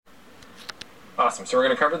Awesome. So we're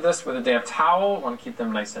going to cover this with a damp towel. Want to keep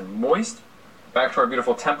them nice and moist. Back to our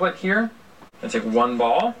beautiful template here. And take one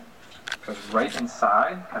ball, goes right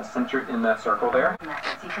inside, kind of centered in that circle there. So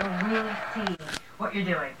you can really see what you're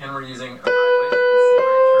doing. And we're using a highlight. You can see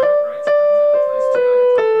right through it, right? So it's nice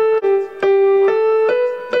too, like a 12 year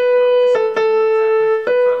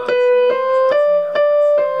practice.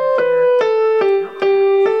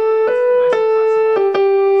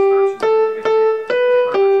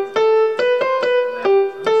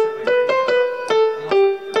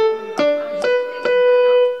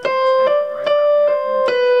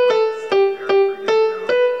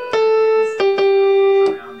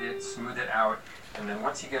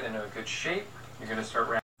 Once you get into a good shape, you're going to start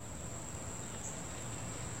rounding.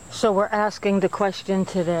 So we're asking the question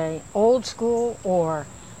today, old school or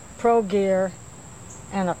pro gear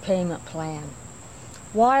and a payment plan.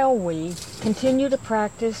 While we continue to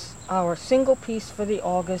practice our single piece for the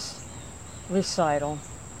August recital,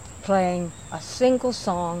 playing a single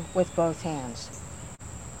song with both hands.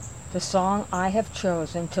 The song I have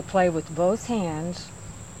chosen to play with both hands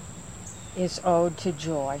is Ode to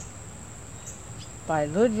Joy by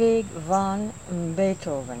Ludwig van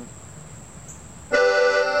Beethoven.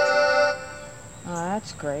 Oh,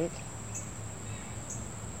 that's great.